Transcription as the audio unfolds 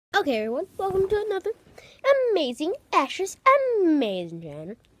Okay, everyone, welcome to another amazing Ashes Amazing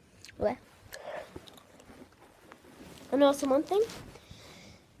channel. Okay. And also one thing,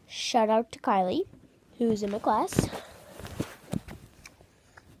 shout out to Kylie, who's in my class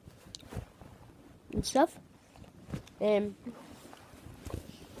and stuff. And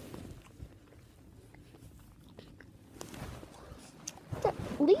at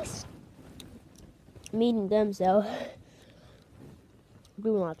least meeting them, so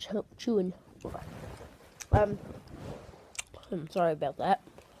doing a lot of chewing. I'm sorry about that.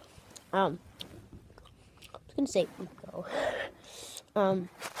 I was gonna say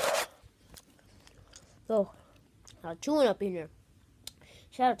chewing up in here.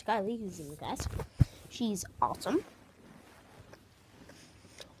 Shout out to Kylie, who's in the class. She's awesome.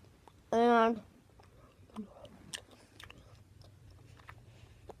 And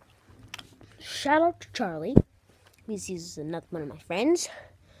shout out to Charlie, because he's another one of my friends.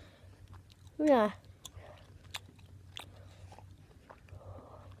 Yeah.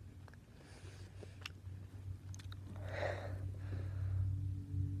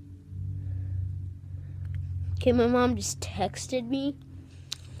 Okay, my mom just texted me.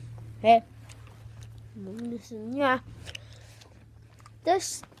 Hey. Listen, yeah.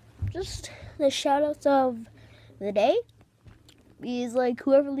 This just the shout outs of the day is like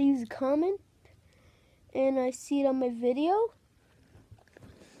whoever leaves a comment and I see it on my video.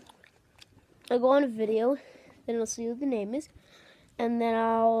 I'll go on a video, then I'll see what the name is, and then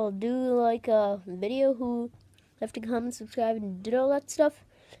I'll do like a video who left a comment, subscribe, and did all that stuff,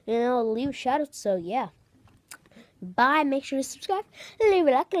 and I'll leave a shout out. So yeah. Bye. Make sure to subscribe, leave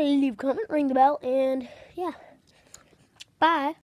a like, leave a comment, ring the bell, and yeah. Bye.